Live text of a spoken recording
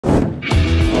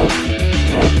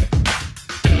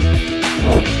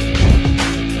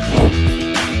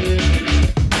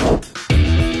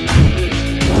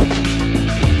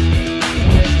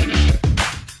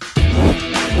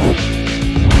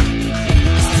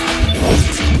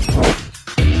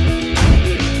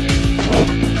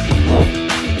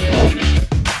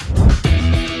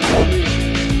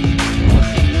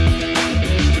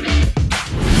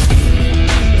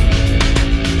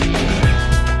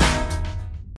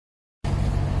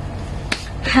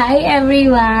Hi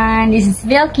everyone! This is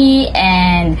Vilky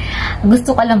and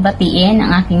gusto ko lang batiin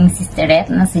ang aking sisterette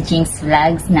na si Jhing's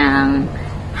Vlogs ng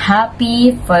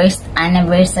happy first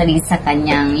anniversary sa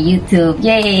kanyang YouTube.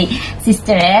 Yay!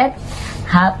 Sisterette,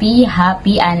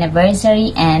 happy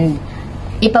anniversary and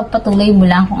ipagpatuloy mo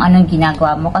lang kung anong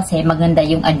ginagawa mo kasi maganda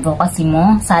yung advocacy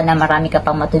mo. Sana marami ka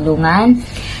pang matulungan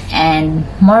and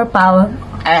more power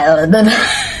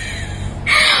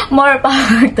more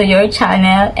power to your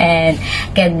channel and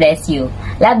God bless you.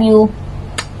 Love you.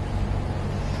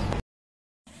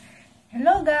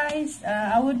 Hello guys,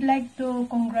 I would like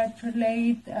to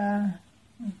congratulate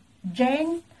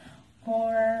Jhing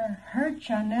for her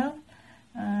channel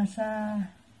sa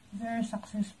very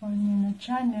successful niya na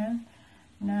channel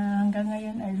na hanggang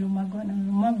ngayon ay lumago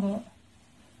ng lumago.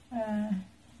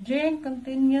 Jhing,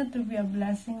 continue to be a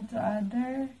blessing to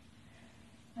others,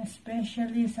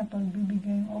 especially sa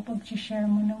pagbibigay o pag-share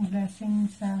mo ng blessing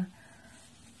sa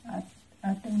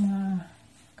ating mga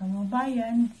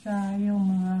kababayan, sa iyong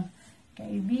mga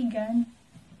kaibigan.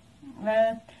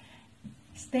 At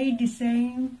stay the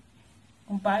same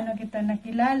kung paano kita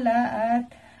nakilala at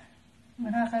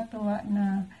nakakatuwa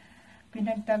na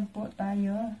pinagtagpo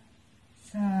tayo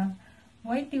sa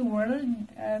YT World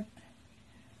at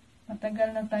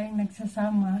matagal na tayong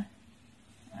nagsasama.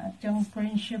 At yung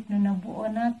friendship na nabuo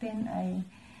natin ay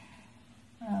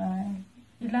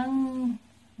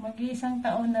mag-iisang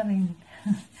taon na rin.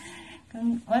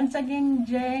 Once again,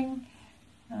 Jhing,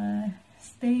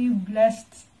 stay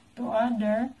blessed to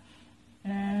other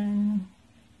and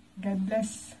God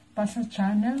bless pa sa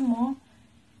channel mo.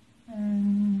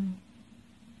 And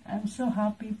I'm so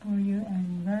happy for you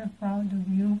and very proud of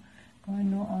you kung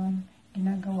ano ang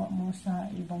ginagawa mo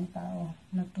sa ibang tao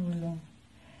na tulong.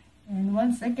 And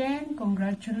once again,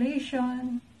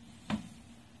 congratulations!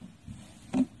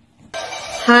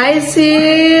 Hi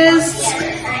sis!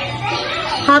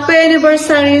 Happy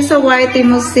anniversary sa YT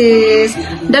mo sis!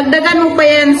 Dagdagan mo pa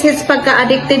yan sis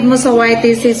pagka-addicted mo sa YT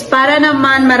sis para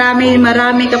naman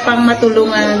marami ka pang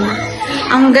matulungan.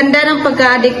 Ang ganda ng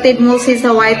pagka-addicted mo sis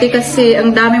sa YT kasi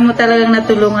ang dami mo talagang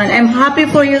natulungan. I'm happy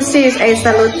for you sis. I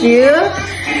salute you.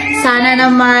 Sana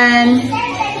naman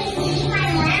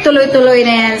tuloy-tuloy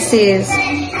na yan, sis.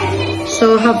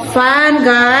 So, have fun,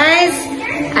 guys.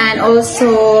 And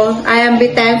also, I am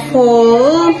be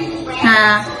thankful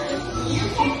na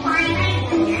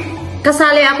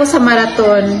kasali ako sa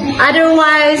marathon.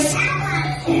 Otherwise,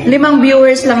 5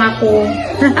 viewers lang ako.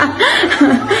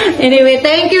 Anyway,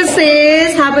 thank you,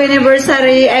 sis. Happy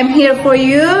anniversary. I'm here for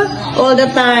you all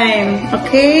the time.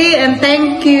 Okay? And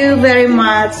thank you very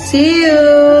much. See you.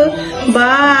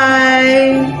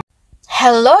 Bye.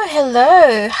 Hello!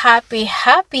 Happy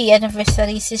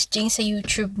anniversary sis Jhing sa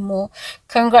YouTube mo.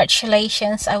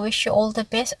 Congratulations! I wish you all the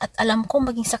best at alam ko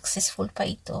maging successful pa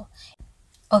ito.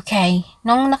 Okay,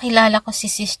 nung nakilala ko si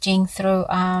sis Jhing through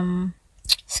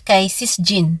kay sis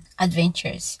Jin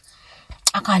Adventures,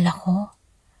 akala ko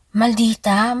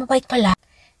maldita, mabait pala.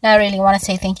 Now, I really want to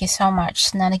say thank you so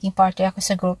much na naging party ako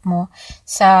sa group mo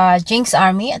sa Jhing's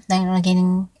Army at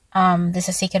naging this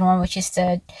is the second one which is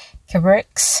the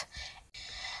Quebecs.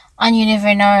 And you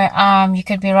never know, you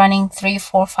could be running 3,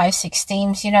 4, 5, 6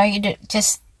 teams, you know,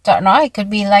 just don't know, it could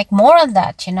be like more than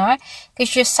that, you know,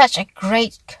 because you're such a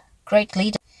great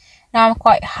leader. Now, I'm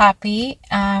quite happy,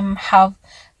 how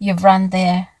you've run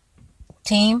the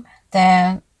team.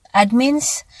 The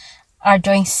admins are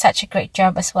doing such a great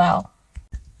job as well.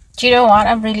 Do you know what?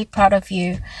 I'm really proud of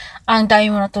you. Ang dami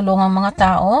mo natulungan mga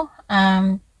tao,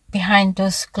 behind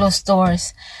those closed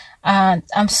doors.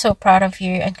 I'm so proud of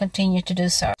you and continue to do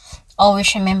so.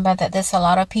 Always remember that there's a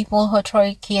lot of people who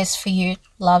truly cares for you,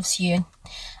 loves you,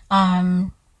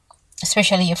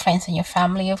 especially your friends and your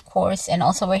family, of course, and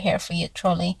also we're here for you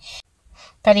truly.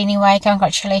 But anyway,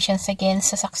 congratulations again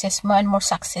sa success mo and more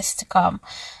success to come.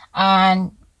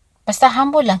 And basta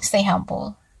humble lang, stay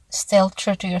humble, still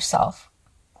true to yourself.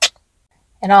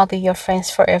 And I'll be your friends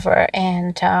forever.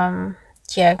 And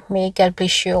yeah, may God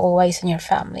bless you always and your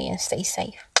family and stay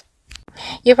safe.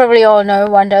 You probably all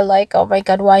wonder like, oh my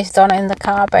God, why is Donna in the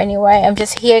car? But anyway, I'm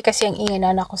just here kasi ang ingay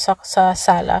na ako sa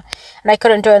sala. And I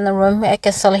couldn't do it in the room. I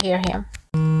can still hear him.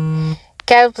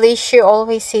 God bless you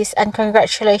always, sis. And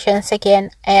congratulations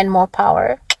again and more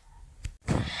power.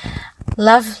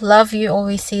 Love you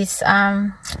always, sis.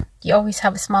 You always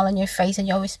have a smile on your face and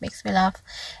you always makes me laugh.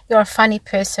 You're a funny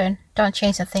person. Don't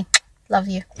change a thing. Love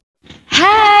you.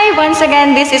 Hi! Once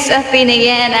again, this is Athena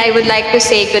again and I would like to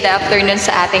say good afternoon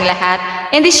sa ating lahat.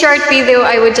 In this short video,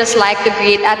 I would just like to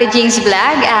greet Ate Jhing's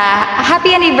Vlog.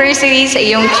 Happy anniversary sa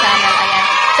iyong channel. Ayan.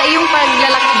 Sa iyong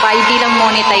paglalakbay bilang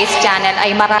monetized channel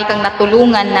ay marami kang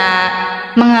natulungan na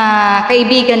mga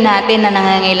kaibigan natin na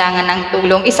nangangailangan ng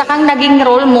tulong. Isa kang naging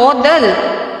role model.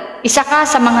 Isa ka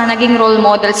sa mga naging role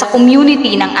model sa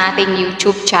community ng ating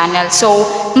YouTube channel. So,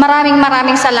 maraming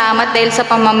salamat dahil sa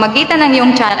pamamagitan ng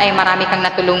iyong channel ay marami kang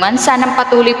natulungan. Sanang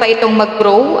patuloy pa itong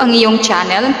mag-grow ang iyong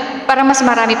channel para mas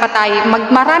marami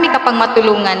ka pang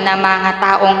matulungan na mga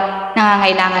taong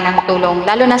nangangailangan ng tulong,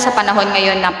 lalo na sa panahon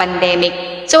ngayon ng pandemic.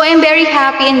 So, I'm very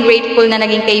happy and grateful na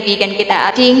naging kaibigan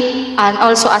kita, Jhing, and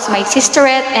also as my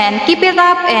sisterette, and keep it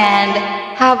up and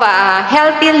have a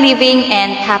healthy living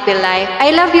and happy life.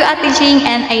 I love you, Ate Jhing,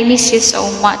 and I miss you so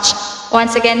much.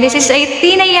 Once again, this is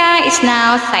Tina Yang is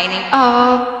now signing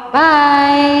off.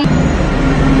 Bye!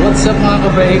 What's up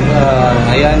mga ka-break?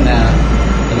 Ayan,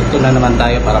 dito na naman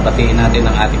tayo para batiin natin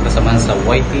ang ating kasamahan sa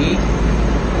YT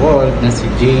World na si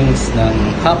Jhing ng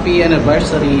happy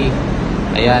anniversary.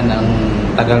 Ayan, ang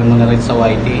tagal mo na rin sa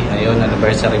YT. Ayun,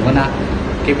 anniversary mo na.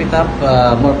 Keep it up.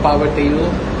 More power to you.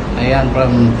 Ayan,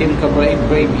 from Team Ka-Brave,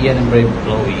 Brave Ian and Brave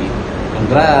Chloe.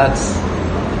 Congrats!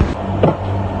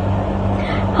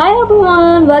 Hi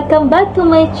everyone! Welcome back to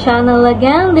my channel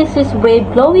again. This is Brave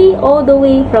Chloe all the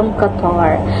way from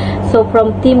Qatar. So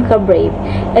from Team Ka-Brave.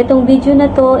 Itong video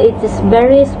na to, it is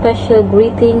very special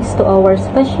greetings to our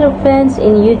special friends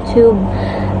in YouTube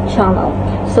channel.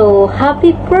 So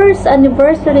happy first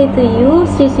anniversary to you,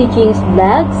 Sisi Jhing's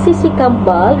Vlog, Sisi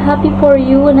Kambal. Happy for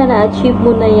you na na-achieve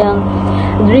mo na yung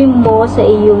dream mo sa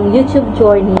iyong YouTube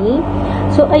journey.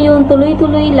 So ayun,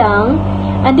 tuloy-tuloy lang.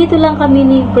 Andito lang kami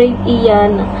ni Brave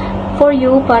Ian for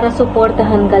you para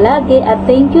suportahan ka lagi, at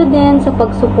thank you din sa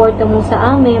pagsuporta mo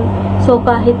sa amin. So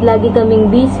kahit lagi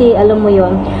kaming busy, alam mo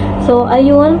yon. So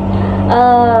ayun,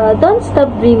 don't stop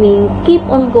dreaming, keep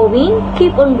on going,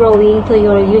 keep on growing to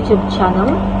your YouTube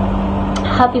channel.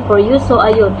 Happy for you. So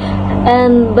ayun,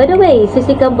 and by the way,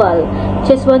 Sisi Kabal,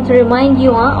 just want to remind you,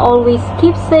 always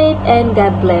keep safe and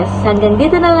God bless. Hanggang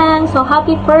dito na lang. So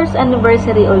happy first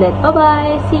anniversary ulit. Bye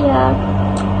bye, see ya.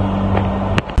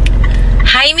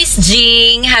 Hi Miss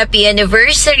Jhing, happy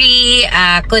anniversary.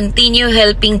 Continue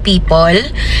helping people.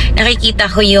 Nakikita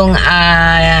ko yung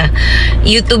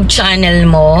YouTube channel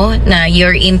mo na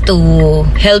you're into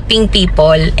helping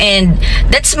people, and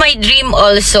that's my dream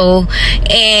also.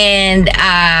 And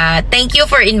thank you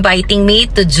for inviting me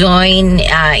to join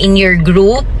in your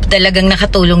group. Talagang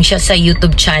nakatulong siya sa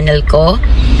YouTube channel ko.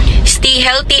 Stay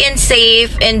healthy and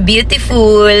safe and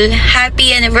beautiful. Happy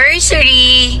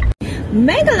anniversary!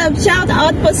 Mega love shout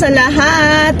out po sa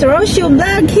lahat. Rosio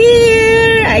Vlog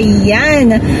here.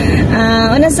 Ayan.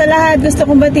 Una sa lahat, gusto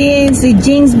kong batiin si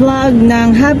Jhing's Vlog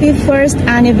ng happy first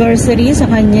anniversary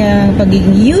sa kanyang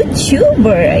pagiging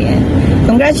YouTuber. Ayan.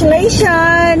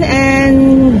 Congratulations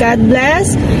and God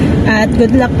bless. At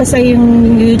good luck pa sa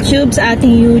iyong YouTube, sa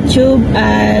ating YouTube.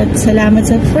 At salamat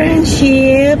sa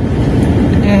friendship.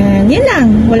 And yun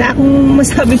lang. Wala akong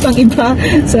masabi pang iba.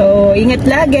 So, ingat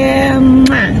lagi.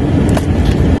 Mwah!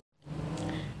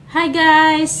 Hi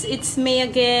guys! It's me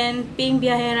again, Ping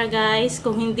Biyahera guys.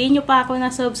 Kung hindi nyo pa ako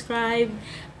na-subscribe,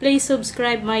 please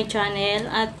subscribe my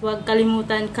channel at huwag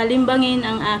kalimutan kalimbangin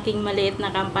ang aking maliit na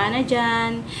kampana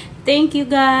dyan. Thank you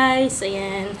guys!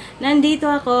 Ayan, nandito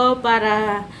ako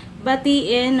para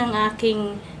batiin ang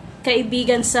aking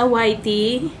kaibigan sa YT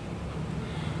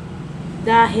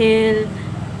dahil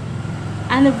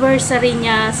anniversary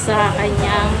niya sa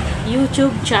kanyang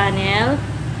YouTube channel.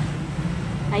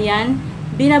 Ayan,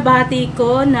 binabati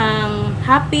ko ng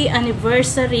happy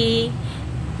anniversary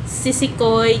Sisi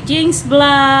Koy Jhing's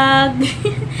Vlog.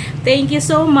 Thank you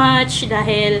so much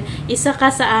dahil isa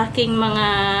ka sa aking mga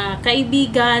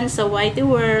kaibigan sa YT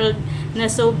World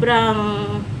na sobrang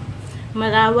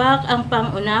malawak ang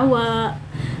pangunawa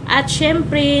at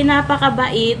syempre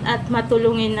napakabait at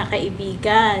matulungin na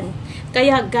kaibigan.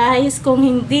 Kaya guys, kung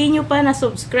hindi nyo pa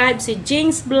na-subscribe si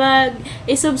Jhing's Vlog,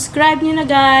 i-subscribe nyo na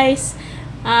guys.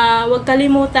 Huwag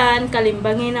kalimutan,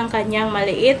 kalimbangin ang kanyang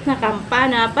maliit na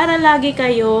kampana para lagi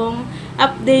kayong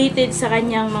updated sa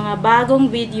kanyang mga bagong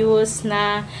videos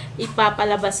na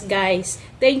ipapalabas guys.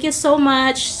 Thank you so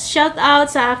much. Shout out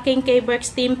sa aking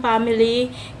K-Berks Team Family,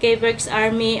 K-Berks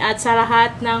Army, at sa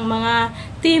lahat ng mga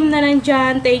team na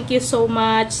nandyan. Thank you so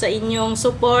much sa inyong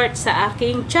support sa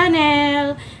aking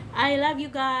channel. I love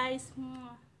you guys.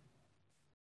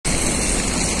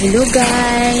 Hello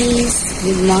guys!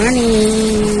 Good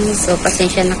morning! So,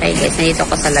 pasensya na kayo guys. Nandito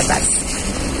ako sa labas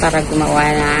para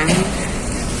gumawa ng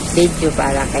video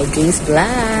para kay Jhing's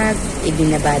Vlog.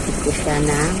 Ibinabati ko siya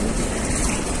ng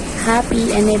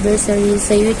happy anniversary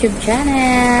sa YouTube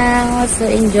channel. So,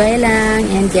 enjoy lang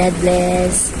and God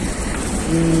bless.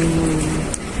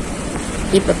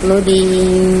 Keep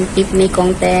uploading, keep me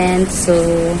content. So,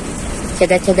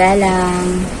 tsaga-tsaga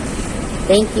lang.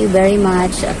 Thank you very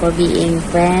much for being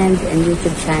friend and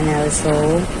YouTube channel. So,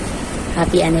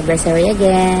 happy anniversary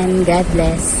again. God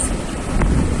bless.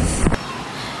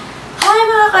 Hi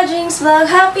mga ka-Jhing's Vlog!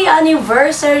 Happy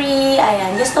anniversary!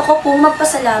 Ayan, gusto ko pong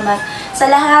magpasalamat sa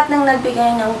lahat ng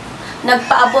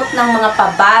nagpaabot ng mga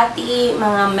pabati,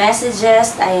 mga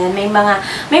messages. Ayan, may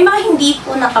mga hindi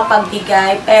po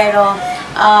nakapagbigay, pero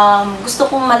gusto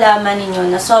kong malaman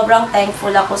ninyo na sobrang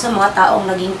thankful ako sa mga taong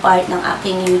naging part ng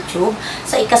aking YouTube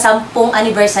sa ika-10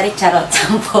 anniversary. Charot,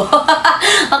 10.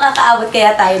 Makakaabot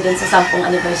kaya tayo dun sa 10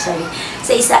 anniversary.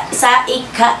 Sa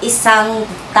ika-isang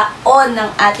taon ng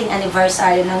ating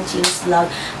anniversary ng Jhing's Vlog.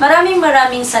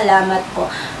 Maraming salamat po.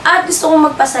 At gusto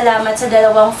kong magpasalamat sa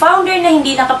dalawang founder na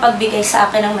hindi nakapagbigay sa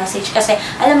akin ng message kasi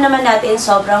alam naman natin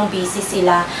sobrang busy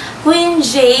sila. Queen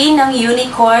J ng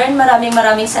Unicorn,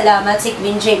 maraming salamat. Si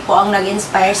Queen J po ang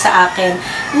nag-inspire sa akin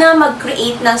na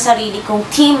mag-create ng sarili kong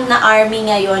team na army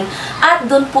ngayon. At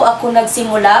doon po ako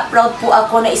nagsimula. Proud po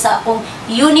ako na isa akong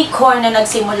unicorn na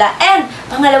nagsimula. And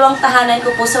pangalawang tahanan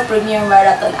ko po sa Premier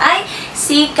Marathon ay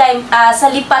sa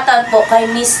lipatan po kay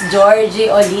Miss Georgie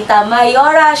Olita.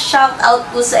 Mayora, shout out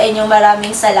po sa inyo.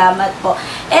 Maraming salamat po.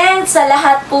 And sa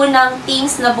lahat po ng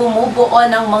teams na bumubuo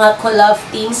ng mga collab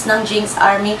teams ng Jhing's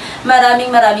Army, maraming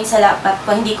salamat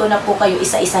po. Hindi ko na po kayo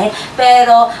isa-isahin.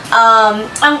 Pero,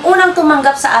 ang unang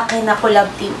tumanggap sa akin na collab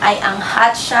team ay ang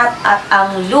Hotshot at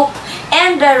ang Loop.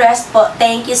 And the rest po,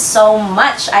 thank you so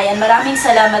much. Ayan, maraming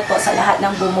salamat po sa lahat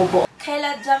ng bumubuo.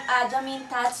 Kaila Jamin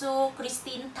Tatsu,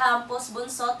 Christine Tampos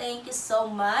Bunso, thank you so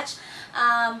much.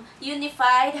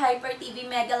 Unified, Hyper TV,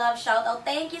 Mega Love, shout out,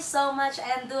 thank you so much.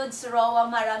 And Dudes Roa,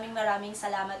 maraming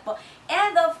salamat po.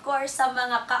 And of course, sa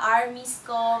mga ka-armies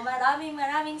ko,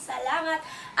 maraming salamat.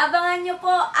 Abangan nyo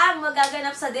po ang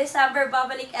magaganap sa December.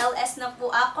 Babalik LS na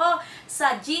po ako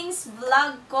sa Jhing's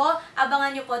Vlog ko.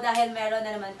 Abangan nyo po dahil meron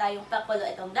na naman tayong pakulo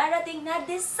itong darating na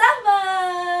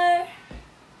December!